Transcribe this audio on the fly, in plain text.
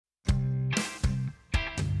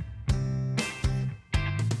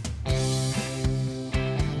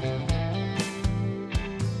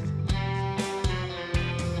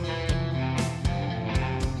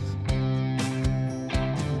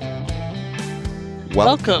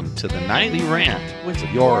Welcome to the Nightly Rant with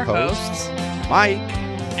your hosts, Mike.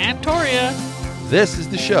 and Toria. This is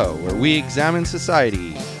the show where we examine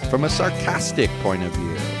society from a sarcastic point of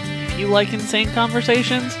view. If you like insane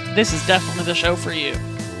conversations, this is definitely the show for you.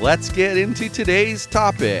 Let's get into today's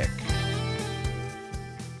topic.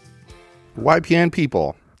 YPN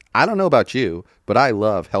people, I don't know about you, but I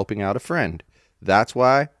love helping out a friend. That's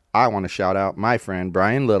why I want to shout out my friend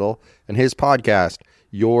Brian Little and his podcast,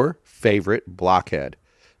 Your Favorite Blockhead.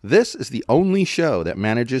 This is the only show that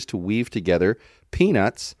manages to weave together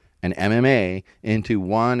peanuts and MMA into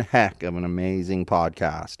one heck of an amazing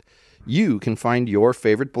podcast. You can find Your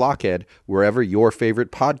Favorite Blockhead wherever your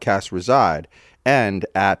favorite podcasts reside and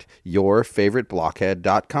at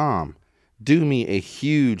yourfavoriteblockhead.com. Do me a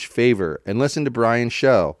huge favor and listen to Brian's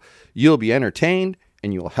show. You'll be entertained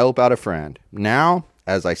and you'll help out a friend. Now,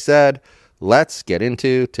 as I said, let's get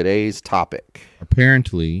into today's topic.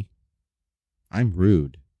 Apparently, I'm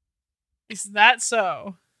rude. Is that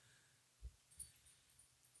so?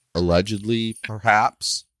 Allegedly,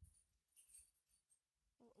 perhaps.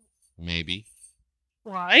 Maybe.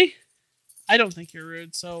 Why? I don't think you're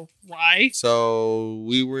rude, so why? So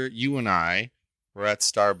you and I were at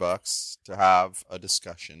Starbucks to have a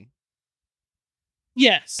discussion.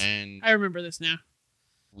 Yes, And I remember this now.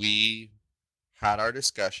 we had our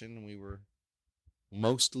discussion. We were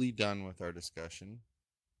mostly done with our discussion.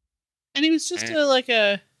 And it was just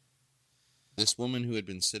And- This woman who had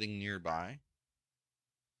been sitting nearby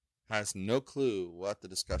has no clue what the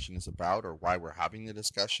discussion is about or why we're having the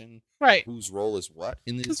discussion, right, whose role is what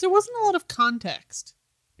in the because there wasn't a lot of context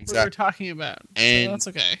we were exactly. talking about, And- so that's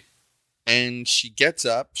okay. And she gets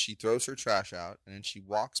up, she throws her trash out, and then she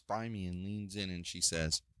walks by me and leans in and she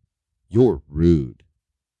says, "You're rude."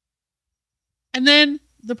 And then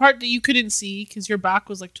the part that you couldn't see because your back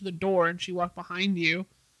was like to the door and she walked behind you,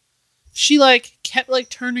 she like kept like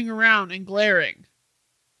turning around and glaring.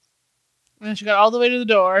 And then she got all the way to the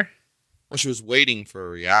door. Well, she was waiting for a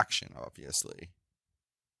reaction, obviously.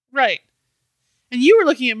 Right. And you were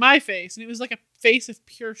looking at my face and it was like a face of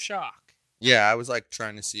pure shock. Yeah, I was like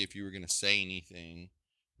trying to see if you were going to say anything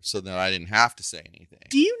so that I didn't have to say anything.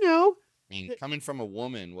 Do you know? I mean, coming from a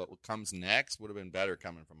woman, what comes next would have been better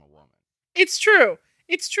coming from a woman. It's true.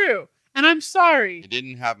 It's true. And I'm sorry. You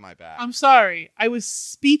didn't have my back. I'm sorry. I was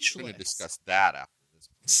We're speechless. going to discuss that after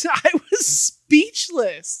this. I was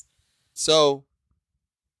speechless. So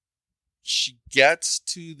she gets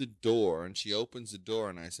to the door and she opens the door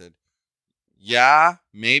and I said, "Yeah,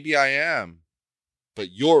 maybe I am,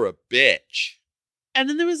 but you're a bitch." And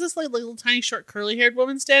then there was this like little tiny short curly haired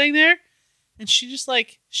woman standing there. And she just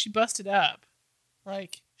like, she busted up.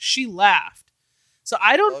 Like, she laughed. So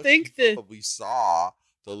I don't Well, think she that... probably saw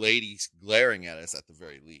the ladies glaring at us at the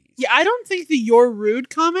very least. Yeah, I don't think the "you're rude"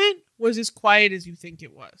 comment was as quiet as you think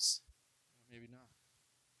it was. Maybe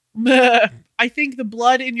not. I think the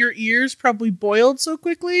blood in your ears probably boiled so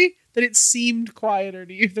quickly that it seemed quieter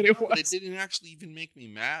to you than it No, but it was. didn't actually even make me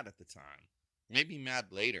mad at the time. Maybe mad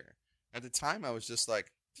later. At the time, I was just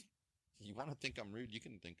like, "You want to think I'm rude? You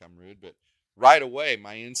can think I'm rude." But right away,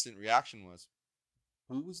 my instant reaction was,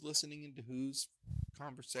 who was listening into whose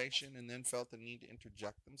conversation and then felt the need to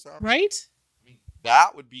interject themselves? Right? I mean,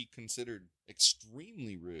 that would be considered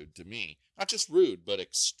extremely rude to me. Not just rude, but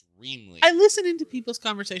extremely. I listen into people's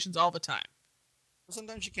conversations all the time.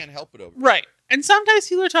 Sometimes you can't help it over. Right. And sometimes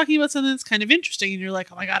people are talking about something that's kind of interesting and you're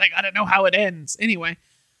like, oh my God, I gotta know how it ends. Anyway.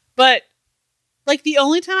 But like the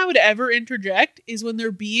only time I would ever interject is when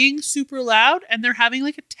they're being super loud and they're having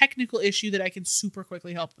like a technical issue that I can super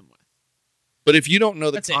quickly help them with. But if you don't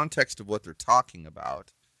know the That's it. context of what they're talking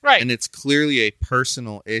about, Right. and it's clearly a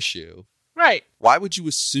personal issue, Right. why would you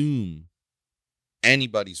assume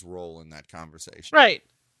anybody's role in that conversation? Right.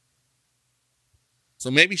 So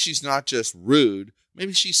maybe she's not just rude,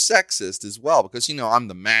 maybe she's sexist as well, because, I'm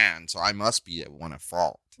the man, so I must be the one at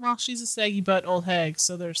fault. Well, she's a saggy butt old hag,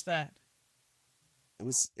 so there's that. It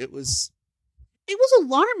was It was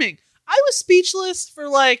alarming. I was speechless for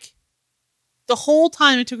like the whole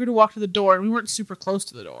time it took her to walk to the door, and we weren't super close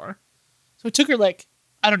to the door. So it took her like,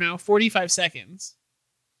 I don't know, 45 seconds.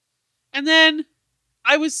 And then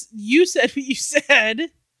you said what you said.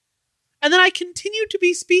 And then I continued to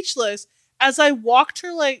be speechless as I watched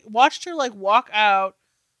her walk out,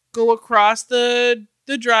 go across the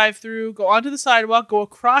drive-thru, go onto the sidewalk, go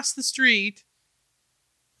across the street.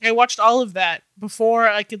 I watched all of that before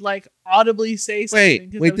I could like audibly say something.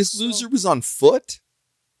 'cause I Wait, was this so- loser was on foot?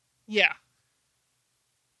 Yeah.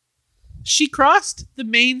 She crossed the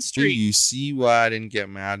main Do street. you see why I didn't get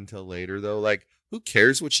mad until later, though? Like, who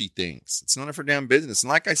cares what she thinks? It's none of her damn business. And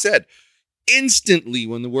like I said, instantly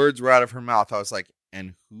when the words were out of her mouth, I was like,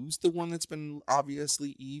 And who's the one that's been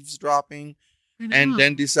obviously eavesdropping I know. and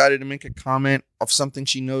then decided to make a comment of something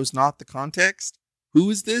she knows not the context? Who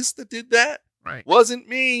is this that did that? Right. Wasn't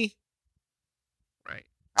me. Right.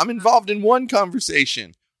 I'm involved in one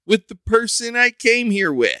conversation with the person I came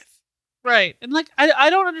here with. Right. And like, I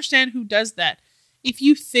don't understand who does that. If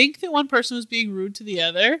you think that one person was being rude to the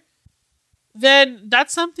other, then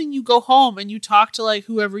that's something you go home and you talk to like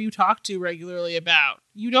whoever you talk to regularly about.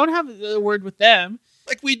 You don't have a word with them.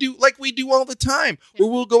 Like we do all the time. Yeah.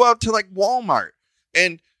 Where we'll go out to like Walmart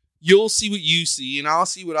and you'll see what you see and I'll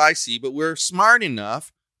see what I see, but we're smart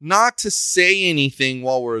enough not to say anything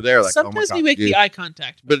while we're there. Like, sometimes oh my God, we make the eye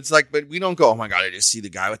contact. But it's like, but we don't go, oh my God, I just see the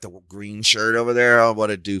guy with the green shirt over there. Oh, what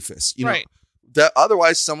a doofus. You know, that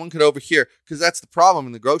otherwise someone could overhear, because that's the problem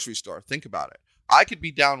in the grocery store. Think about it. I could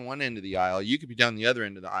be down one end of the aisle. You could be down the other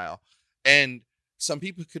end of the aisle. And some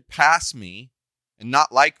people could pass me and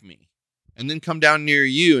not like me and then come down near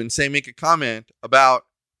you and say, make a comment about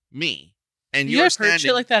me. And you're standing, heard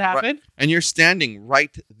shit like that happen? Right, and you're standing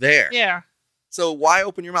right there. Yeah. So why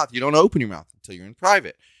open your mouth? You don't open your mouth until you're in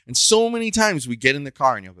private. And so many times we get in the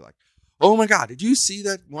car and you'll be like, oh my God, did you see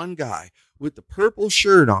that one guy with the purple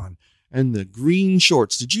shirt on and the green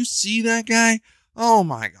shorts? Did you see that guy? Oh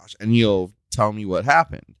my gosh. And you'll tell me what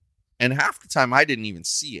happened. And half the time I didn't even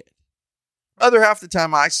see it. Other half the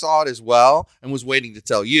time I saw it as well and was waiting to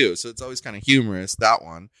tell you. So it's always kind of humorous, that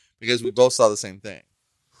one, because we both saw the same thing.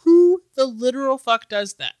 Who the literal fuck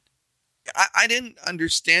does that? I didn't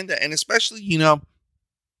understand that. And especially, you know,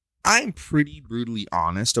 I'm pretty brutally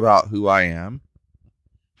honest about who I am.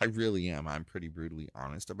 I really am. I'm pretty brutally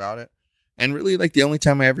honest about it. And really, like, the only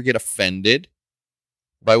time I ever get offended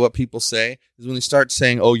by what people say is when they start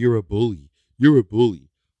saying, oh, you're a bully. You're a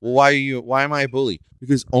bully. Well, why am I a bully?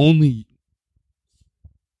 Because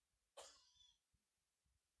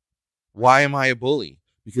why am I a bully?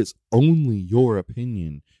 Because only your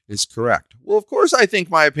opinion is correct. Well, of course I think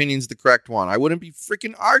my opinion's the correct one. I wouldn't be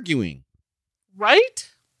freaking arguing.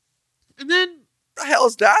 Right? And then... what the hell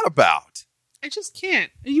is that about? I just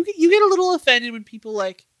can't. You get a little offended when people,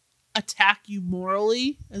 like, attack you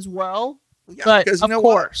morally as well. Yeah, but because, you know, of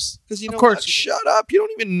course. Because, you know what? Shut up. You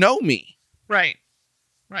don't even know me. Right.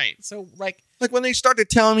 Right. So, like... like, when they start to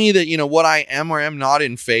tell me that, you know, what I am or am not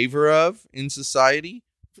in favor of in society...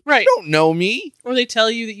 right. You don't know me. Or they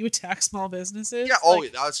tell you that you attack small businesses. Yeah. Oh,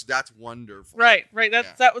 like, that's wonderful. Right. Right.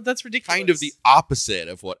 That's ridiculous. Kind of the opposite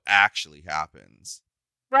of what actually happens.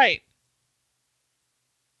 Right.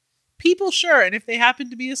 People, sure. And if they happen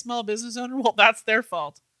to be a small business owner, well, that's their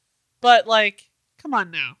fault. But, like, come on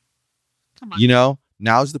now. Come on. You know,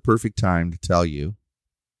 now's the perfect time to tell you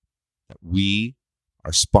that we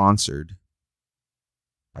are sponsored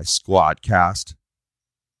by Squadcast.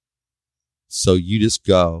 So you just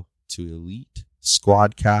go to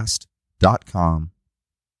elitesquadcast.com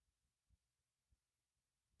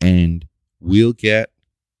and we'll get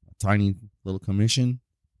a tiny little commission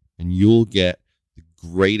and you'll get the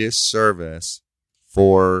greatest service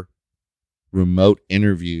for remote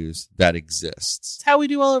interviews that exists. It's how we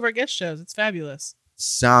do all of our guest shows. It's fabulous.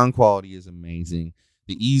 Sound quality is amazing.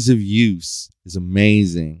 The ease of use is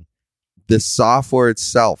amazing. The software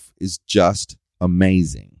itself is just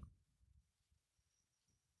amazing.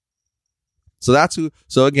 So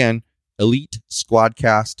again,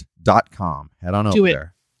 elitesquadcast.com. Head on over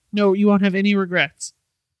there. No, you won't have any regrets.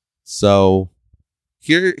 So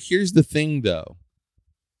here's the thing, though.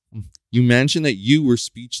 You mentioned that you were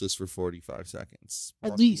speechless for 45 seconds.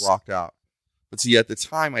 At least. You walked out. But see, at the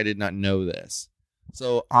time, I did not know this.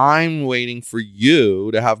 So I'm waiting for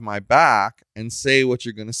you to have my back and say what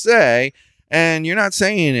you're going to say. And you're not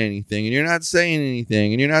saying anything. And you're not saying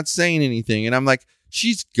anything. And you're not saying anything. And I'm like,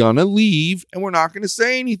 she's going to leave and we're not going to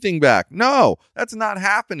say anything back. No, that's not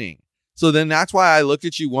happening. So then that's why I looked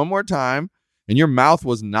at you one more time and your mouth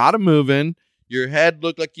was not a moving. Your head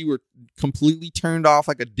looked like you were completely turned off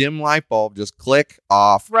like a dim light bulb. Just click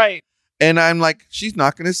off. Right. And I'm like, she's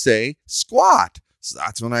not going to say squat. So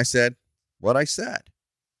that's when I said what I said.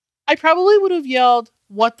 I probably would have yelled,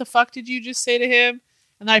 what the fuck did you just say to him?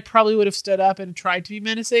 And I probably would have stood up and tried to be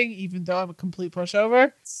menacing, even though I'm a complete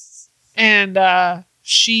pushover. And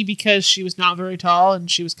she, because she was not very tall and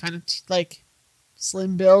she was kind of like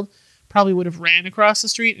slim build, probably would have ran across the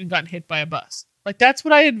street and gotten hit by a bus. Like, that's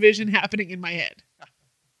what I envision happening in my head.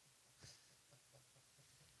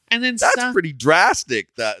 And then that's pretty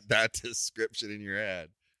drastic, that description in your head.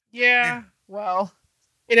 Yeah, well,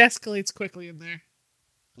 it escalates quickly in there.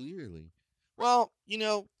 Clearly. Well, you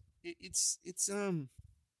know, it's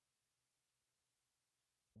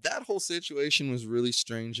that whole situation was really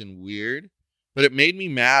strange and weird But it made me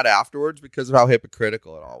mad afterwards because of how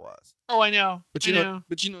hypocritical it all was. Oh, I know. But you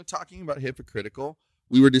know, talking about hypocritical,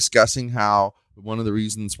 we were discussing how one of the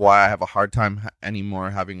reasons why I have a hard time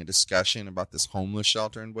anymore having a discussion about this homeless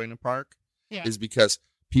shelter in Buena Park is because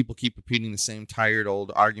people keep repeating the same tired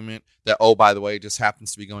old argument that, oh, by the way, it just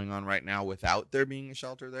happens to be going on right now without there being a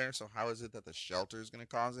shelter there. So how is it that the shelter is going to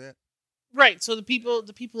cause it? Right. So the people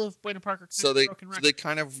of Buena Park are kind of a broken record. So they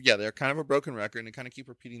kind of, they're kind of a broken record, and they kind of keep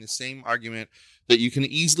repeating the same argument that you can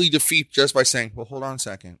easily defeat just by saying, well, hold on a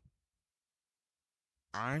second.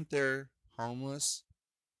 Aren't there homeless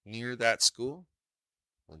near that school?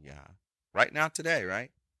 Well, yeah. Right now today,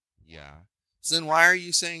 right? Yeah. So then why are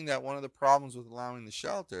you saying that one of the problems with allowing the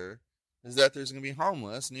shelter is that there's going to be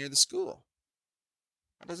homeless near the school?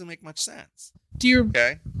 That doesn't make much sense.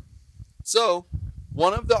 Okay? So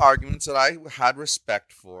one of the arguments that I had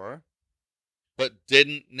respect for, but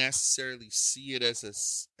didn't necessarily see it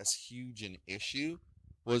as huge an issue,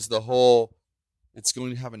 was the whole, it's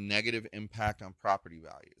going to have a negative impact on property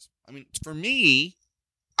values. I mean, for me,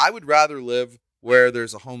 I would rather live where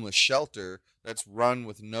there's a homeless shelter that's run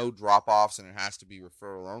with no drop-offs and it has to be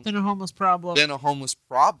referral only. Than a homeless problem.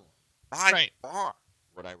 By far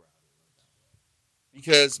would I rather live that way.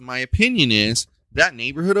 Because my opinion is that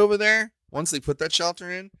neighborhood over there, once they put that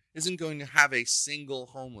shelter in, isn't going to have a single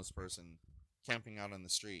homeless person camping out on the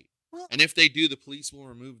street. Well, and if they do, the police will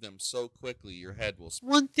remove them so quickly your head will spin.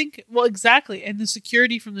 Well, exactly. And the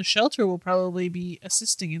security from the shelter will probably be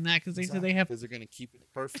assisting in that because they said they have... Because they're going to keep it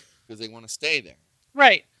perfect because they want to stay there.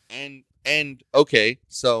 Right. And okay,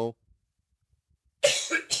 so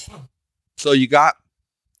you got...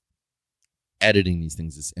 Editing these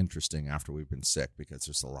things is interesting after we've been sick because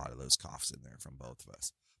there's a lot of those coughs in there from both of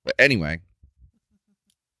us. But anyway,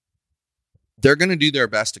 they're going to do their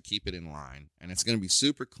best to keep it in line, and it's going to be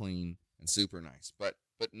super clean and super nice. But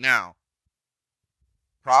now,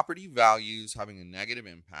 property values having a negative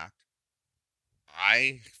impact,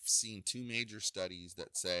 I've seen 2 major studies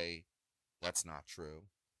that say that's not true.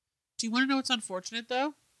 Do you want to know what's unfortunate,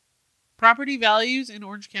 though? Property values in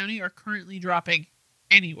Orange County are currently dropping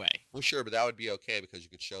anyway. Well, sure, but that would be okay because you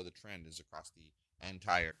could show the trend is across the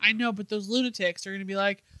entire... I know, but those lunatics are going to be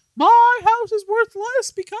like, my house is worth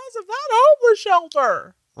less because of that homeless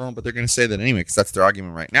shelter. Well, but they're going to say that anyway because that's their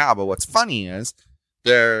argument right now. But what's funny is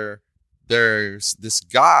there's this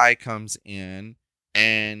guy comes in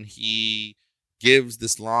and he gives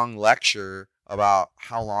this long lecture about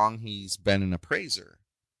how long he's been an appraiser.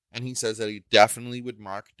 And he says that he definitely would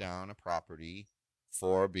mark down a property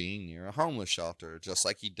for being near a homeless shelter, just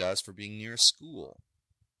like he does for being near a school.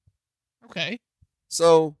 Okay.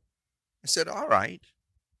 So I said, all right,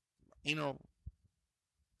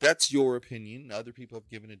 that's your opinion. Other people have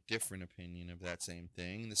given a different opinion of that same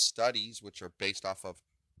thing. The studies, which are based off of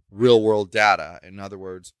real world data, in other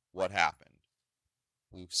words, what happened.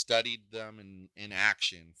 We've studied them in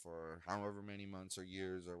action for however many months or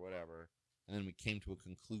years or whatever, and then we came to a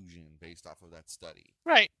conclusion based off of that study.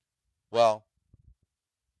 Right. Well,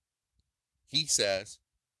 he says,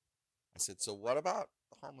 I said, so what about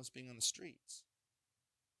the homeless being on the streets?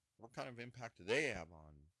 What kind of impact do they have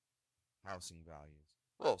on housing values?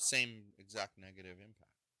 Well, same exact negative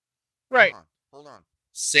impact. Right. Hold on.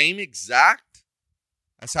 Same exact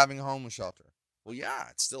as having a homeless shelter. Well, yeah,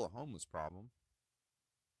 it's still a homeless problem.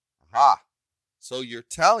 Aha. So you're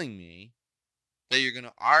telling me that you're going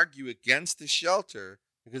to argue against the shelter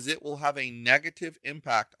because it will have a negative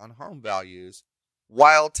impact on home values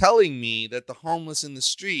while telling me that the homeless in the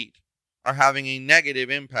street are having a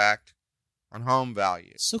negative impact on home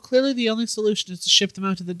values. So clearly the only solution is to ship them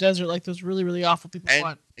out to the desert like those really, really awful people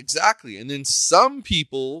want. Exactly. And then some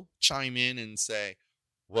people chime in and say,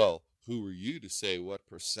 well, who are you to say what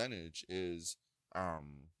percentage is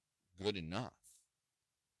good enough?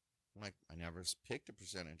 I'm like, I never picked a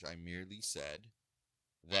percentage. I merely said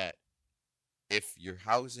that if your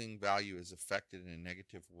housing value is affected in a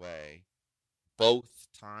negative way both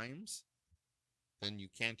times, then you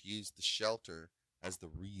can't use the shelter as the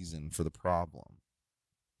reason for the problem.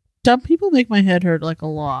 Dumb people make my head hurt like a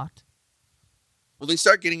lot. Well, they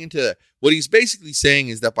start getting into what he's basically saying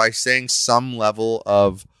is that by saying some level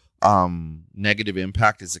of negative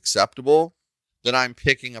impact is acceptable, that I'm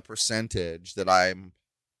picking a percentage that I'm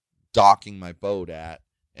docking my boat at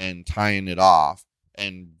and tying it off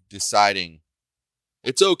and deciding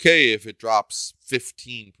it's okay if it drops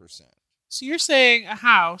 15%. So you're saying a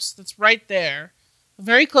house that's right there,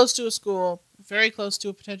 very close to a school, very close to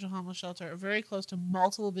a potential homeless shelter, very close to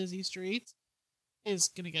multiple busy streets, is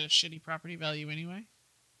going to get a shitty property value anyway?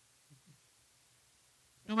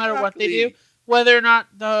 No matter what they do? Whether or not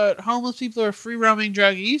the homeless people are free-roaming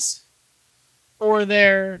druggies, or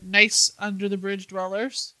they're nice under the bridge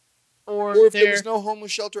dwellers, Or if there was no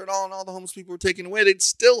homeless shelter at all and all the homeless people were taken away, they'd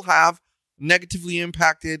still have negatively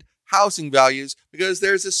impacted housing values because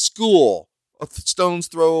there's a school a stone's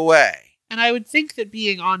throw away. And I would think that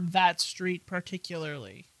being on that street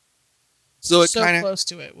particularly, so close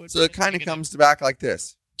to it, would. So it kind of comes back like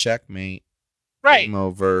this: checkmate, right? Game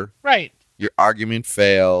over, right? Your argument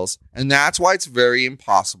fails, and that's why it's very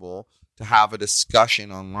impossible to have a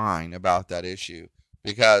discussion online about that issue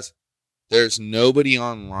because there's nobody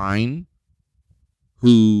online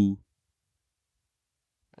who.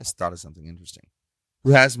 I just thought of something interesting.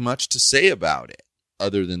 Who has much to say about it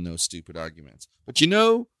other than those stupid arguments. But you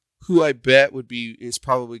know who I bet is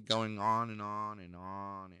probably going on and on and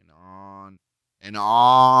on and on and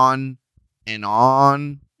on and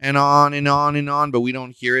on and on and on and on, but we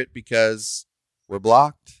don't hear it because we're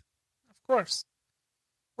blocked? Of course.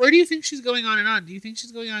 Where do you think she's going on and on? Do you think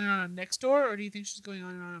she's going on and on Nextdoor, or do you think she's going on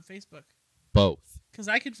and on Facebook? Both. Because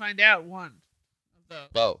I can find out one of those.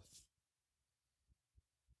 Both.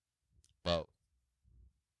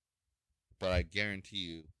 But I guarantee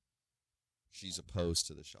you she's opposed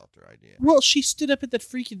to the shelter idea. Well, she stood up at that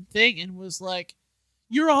freaking thing and was like,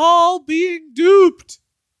 "You're all being duped."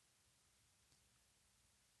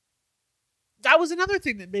 That was another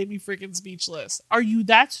thing that made me freaking speechless. Are you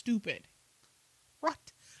that stupid?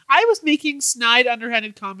 What? I was making snide,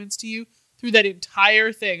 underhanded comments to you through that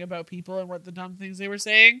entire thing about people and what the dumb things they were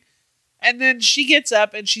saying. And then she gets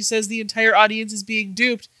up and she says the entire audience is being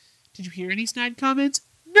duped. Did you hear any snide comments?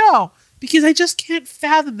 No, because I just can't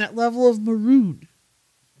fathom that level of maroon.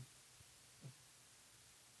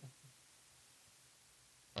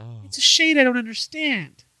 Oh. It's a shade I don't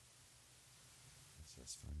understand.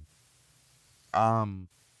 That's funny.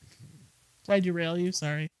 Did I derail you?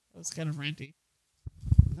 Sorry. That was kind of ranty.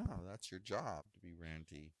 No, that's your job to be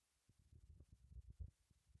ranty.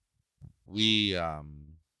 We have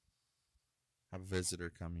a visitor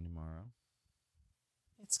coming tomorrow.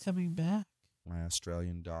 It's coming back. My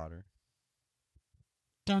Australian daughter.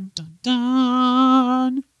 Dun, dun,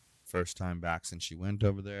 dun. First time back since she went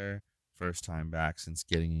over there. First time back since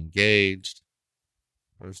getting engaged.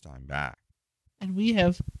 First time back. And we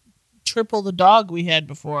have triple the dog we had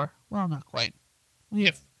before. Well, not quite. We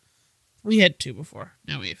had 2 before.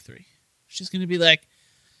 Now we have 3. She's gonna be like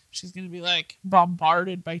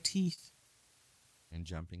bombarded by teeth. And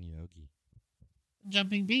jumping yogi.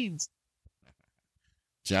 Jumping beans.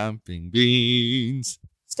 Jumping beans.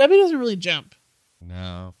 Stubby doesn't really jump.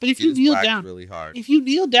 No. But if you kneel down really hard. If you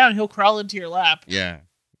kneel down, he'll crawl into your lap. Yeah.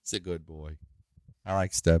 He's a good boy. I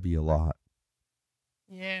like Stubby a lot.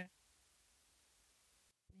 Yeah.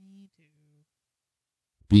 Me too.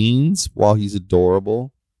 Beans, while he's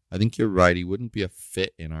adorable, I think you're right. He wouldn't be a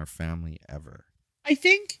fit in our family ever. I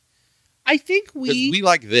think we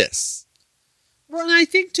like this. Well, and I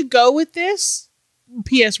think to go with this,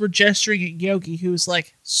 P.S. we're gesturing at Yogi, who's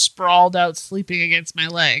like sprawled out sleeping against my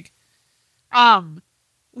leg.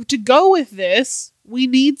 To go with this, we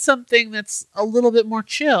need something that's a little bit more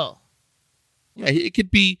chill. Yeah, it could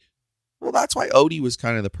be. Well, that's why Odie was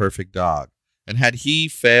kind of the perfect dog. And had he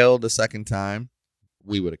failed a second time,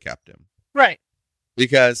 we would have kept him. Right.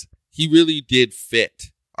 Because he really did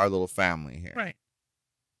fit our little family here. Right.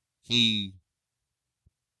 He,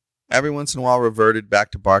 every once in a while, reverted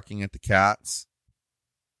back to barking at the cats.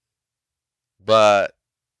 But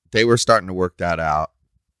they were starting to work that out.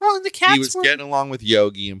 Well, and the cats He was getting along with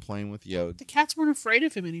Yogi and playing with Yogi. The cats weren't afraid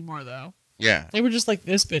of him anymore, though. Yeah. They were just like,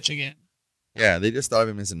 this bitch again. Yeah, they just thought of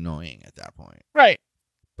him as annoying at that point. Right.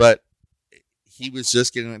 But he was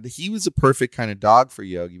just getting... He was a perfect kind of dog for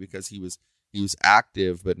Yogi because he was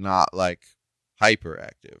active, but not like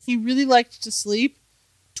hyperactive. He really liked to sleep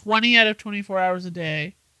 20 out of 24 hours a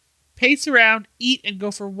day, pace around, eat, and go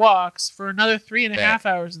for walks for another 3.5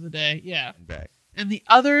 hours of the day. Yeah. And back. And the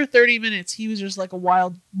other 30 minutes, he was just like a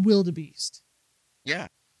wild wildebeest. Yeah.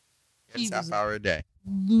 He It's was half hour a day.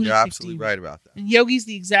 Lunatic You're absolutely demon. right about that. And Yogi's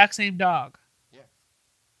the exact same dog. Yeah.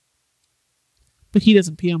 But he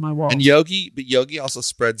doesn't pee on my wall. And Yogi also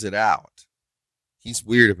spreads it out. He's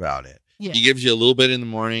weird about it. Yeah. He gives you a little bit in the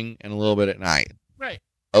morning and a little bit at night. Right.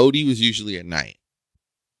 Odie was usually at night.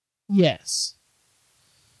 Yes.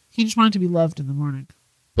 He just wanted to be loved in the morning.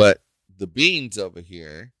 But the Beans over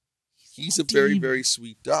here, he's a very, Demon. very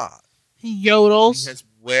sweet dog. He yodels. He has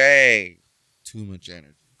way too much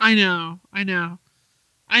energy. I know.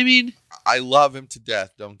 I mean, I love him to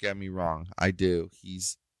death. Don't get me wrong. I do.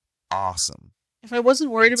 He's awesome. if I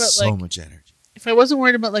wasn't worried about so much energy. If I wasn't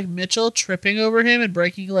worried about like Mitchell tripping over him and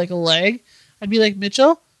breaking like a leg, I'd be like,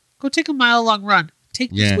 Mitchell, go take a mile-long run.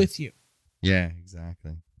 Take this with you. Yeah,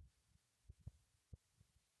 exactly.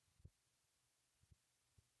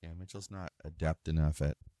 Mitchell's not adept enough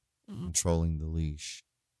at controlling the leash.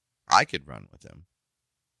 I could run with him.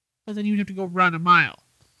 But then you'd have to go run a mile.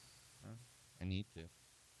 I need to.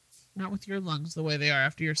 Not with your lungs the way they are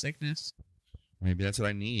after your sickness. Maybe that's what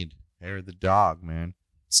I need. Hair of the dog, man.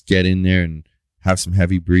 Just get in there and have some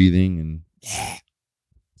heavy breathing and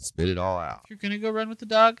spit it all out. If you're going to go run with the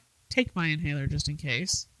dog, take my inhaler just in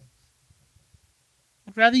case.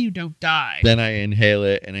 I'd rather you don't die. Then I inhale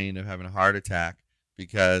it and I end up having a heart attack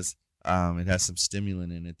because it has some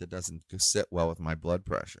stimulant in it that doesn't sit well with my blood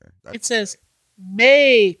pressure. It says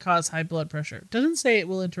may cause high blood pressure. It doesn't say it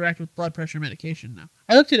will interact with blood pressure medication, though.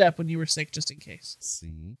 I looked it up when you were sick just in case.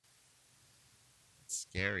 See? It's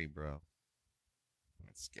scary, bro.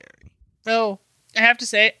 It's scary. So, I have to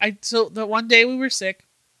say, so the one day we were sick,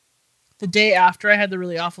 the day after I had the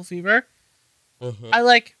really awful fever,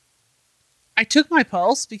 I took my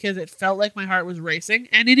pulse because it felt like my heart was racing,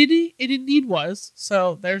 and it indeed was.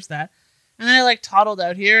 So there's that. And then I toddled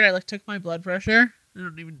out here and I took my blood pressure. It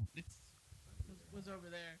was over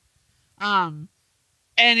there. And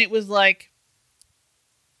it was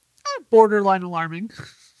borderline alarming.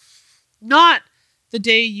 Not the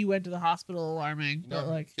day you went to the hospital alarming,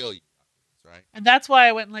 but kill you, right? And that's why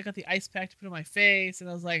I went and got the ice pack to put on my face, and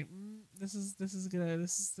I was like, this is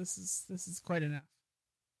quite enough.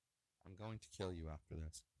 I'm going to kill you after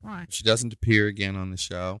this. Why? If she doesn't appear again on the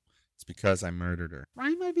show, it's because I murdered her. Why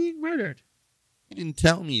am I being murdered? You didn't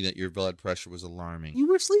tell me that your blood pressure was alarming. You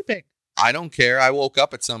were sleeping. I don't care. I woke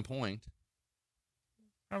up at some point.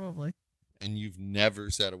 Probably. And you've never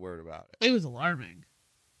said a word about it. It was alarming.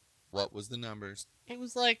 What was the numbers? It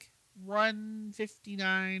was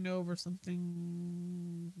 159 over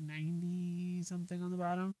something, 90 something on the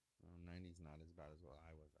bottom. 90's not as bad as what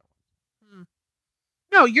I was at one time.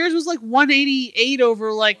 No, yours was 188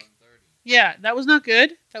 over 130. Yeah, that was not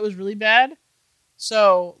good. That was really bad.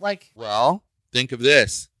 So, Well, think of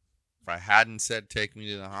this. If I hadn't said take me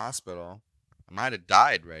to the hospital, I might have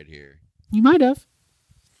died right here. You might have.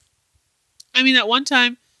 I mean, at one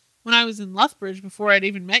time, when I was in Lethbridge, before I'd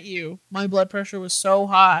even met you, my blood pressure was so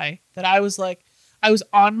high that I was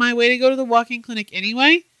on my way to go to the walk-in clinic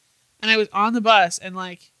anyway, and I was on the bus, and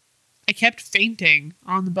I kept fainting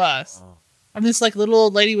on the bus. Oh. And this little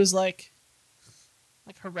old lady was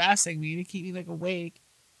harassing me to keep me awake.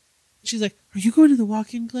 She's like, "Are you going to the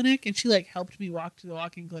walk-in clinic?" And she helped me walk to the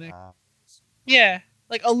walk-in clinic. Yeah.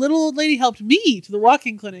 A little old lady helped me to the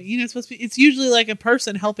walk-in clinic. It's supposed to be, it's usually a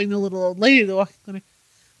person helping the little old lady to the walk-in clinic.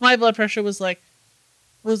 My blood pressure was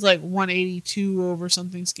 182 over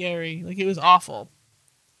something scary. It was awful.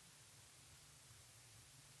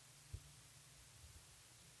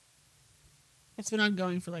 It's been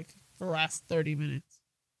ongoing for the last 30 minutes.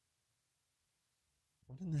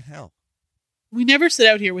 What in the hell? We never sit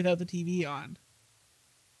out here without the TV on.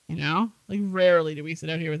 Rarely do we sit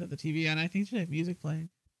out here without the TV on. I think they have music playing.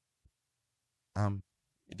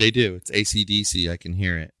 They do. It's AC/DC. I can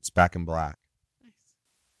hear it. It's Back in Black. Nice.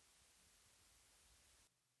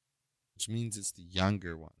 Which means it's the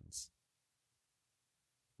younger ones.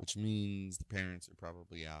 Which means the parents are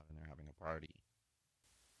probably out and they're having a party.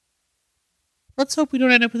 Let's hope we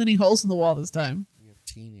don't end up with any holes in the wall this time. We have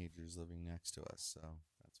teenagers living next to us, so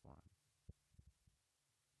that's fine.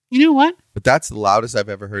 You know what? But that's the loudest I've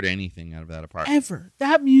ever heard anything out of that apartment. Ever.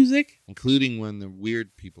 That music. Including when the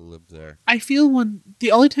weird people lived there. I feel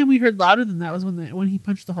the only time we heard louder than that was when he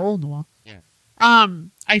punched the hole in the wall. Yeah.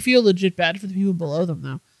 I feel legit bad for the people below them,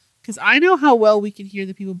 though. Because I know how well we can hear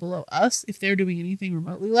the people below us if they're doing anything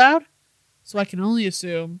remotely loud. So I can only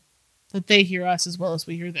assume that they hear us as well as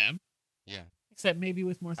we hear them. Yeah. Except maybe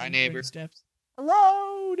with more neighbor steps.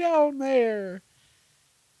 Hello down there.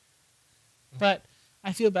 But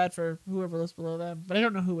I feel bad for whoever lives below them, but I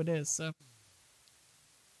don't know who it is, so.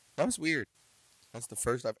 That was weird. That's the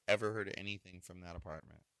first I've ever heard anything from that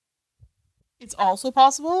apartment. It's also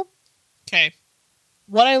possible. Okay.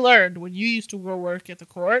 What I learned when you used to go work at the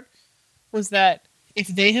court was that if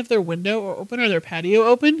they have their window open or their patio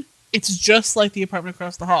open, it's just like the apartment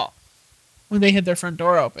across the hall. When they had their front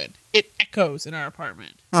door open, it echoes in our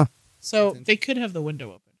apartment. Huh. So they could have the window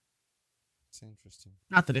open. It's interesting.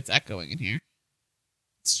 Not that it's echoing in here.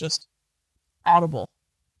 It's just audible.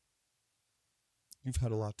 You've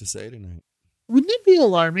had a lot to say tonight. Wouldn't it be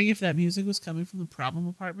alarming if that music was coming from the problem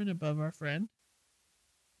apartment above our friend?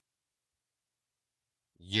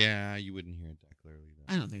 Yeah, you wouldn't hear it that clearly,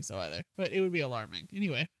 though. I don't think so either, but it would be alarming.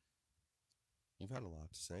 Anyway. You've had a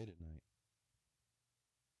lot to say tonight.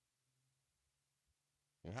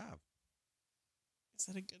 You have. Is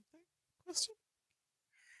that a good thing? Question?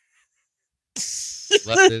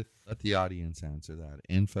 let Let the audience answer that.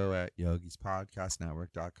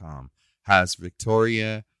 info@yogispodcastnetwork.com. Has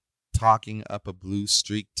Victoria talking up a blue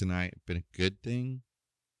streak tonight been a good thing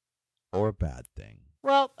or a bad thing?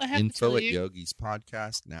 Well, I have to tell you.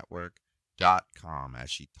 info@yogispodcastnetwork.com as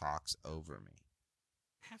she talks over me.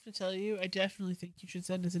 I have to tell you, I definitely think you should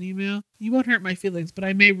send us an email. You won't hurt my feelings, but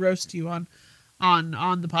I may roast you on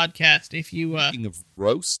the podcast if you... Speaking of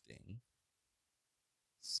roasting.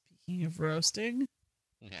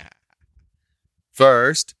 Yeah.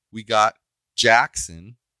 First, we got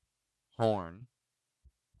Jackson Horn.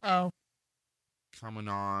 Oh. Coming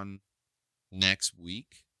on next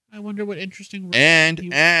week. I wonder what interesting...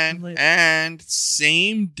 And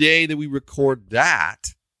same day that we record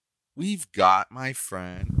that, we've got my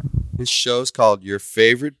friend. His show's called Your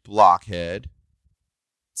Favorite Blockhead.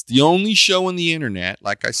 It's the only show on the internet,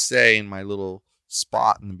 like I say in my little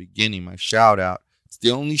spot in the beginning, my shout out. It's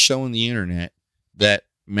the only show on the internet that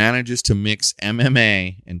manages to mix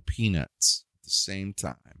MMA and peanuts at the same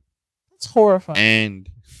time. That's horrifying. And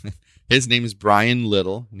his name is Brian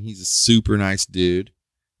Little, and he's a super nice dude.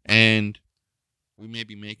 And we may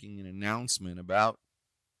be making an announcement about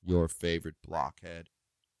Your Favorite Blockhead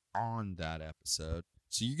on that episode.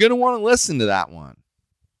 So you're going to want to listen to that one.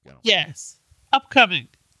 Yes. Upcoming.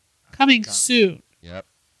 Coming soon. Yep.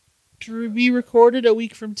 To be recorded a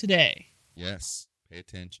week from today. Yes. Pay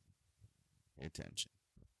attention.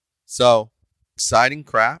 So, exciting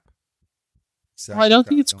crap. I don't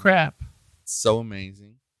think it's crap. It's so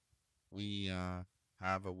amazing. We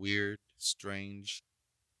have a weird, strange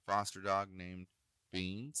foster dog named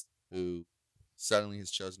Beans who suddenly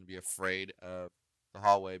has chosen to be afraid of the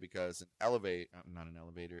hallway because an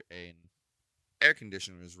air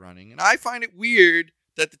conditioner is running. And I find it weird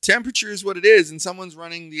that the temperature is what it is and someone's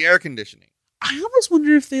running the air conditioning. I almost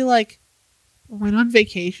wonder if they went on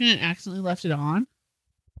vacation and accidentally left it on.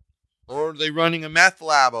 Or are they running a meth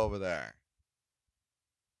lab over there?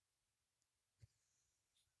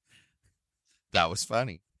 That was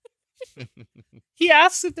funny. He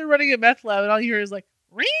asks if they're running a meth lab, and all you hear is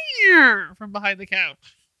 "Rear" from behind the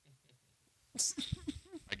couch.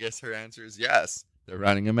 I guess her answer is yes. They're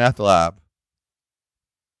running a meth lab.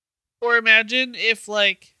 Or imagine if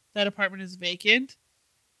that apartment is vacant.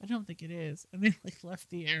 I don't think it is, and they left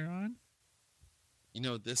the air on. You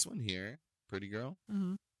know this one here, pretty girl.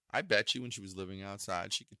 Uh-huh. I bet you when she was living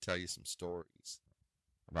outside, she could tell you some stories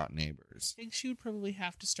about neighbors. I think she would probably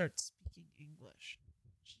have to start speaking English.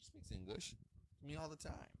 She speaks English to me all the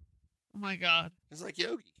time. Oh my God. It's like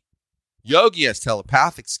Yogi. Yogi has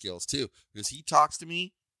telepathic skills too, because he talks to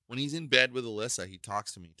me when he's in bed with Alyssa. He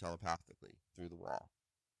talks to me telepathically through the wall.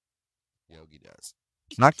 Yogi does.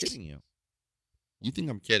 I'm not kidding you. You think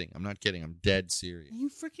I'm kidding. I'm not kidding. I'm dead serious. You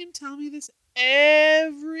freaking tell me this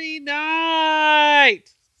every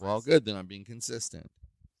night. Well, good. Then I'm being consistent.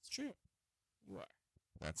 It's true. You are.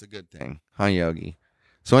 That's a good thing. Huh, Yogi?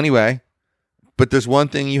 So anyway, but there's one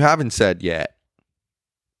thing you haven't said yet.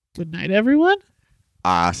 Good night, everyone.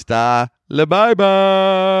 Hasta la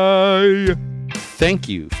bye-bye. Thank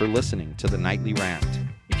you for listening to the Nightly Rant.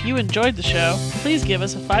 If you enjoyed the show, please give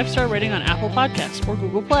us a 5-star rating on Apple Podcasts or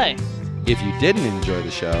Google Play. If you didn't enjoy the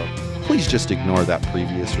show, please just ignore that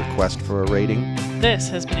previous request for a rating. This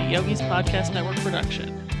has been a Yogi's Podcast Network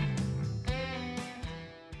production.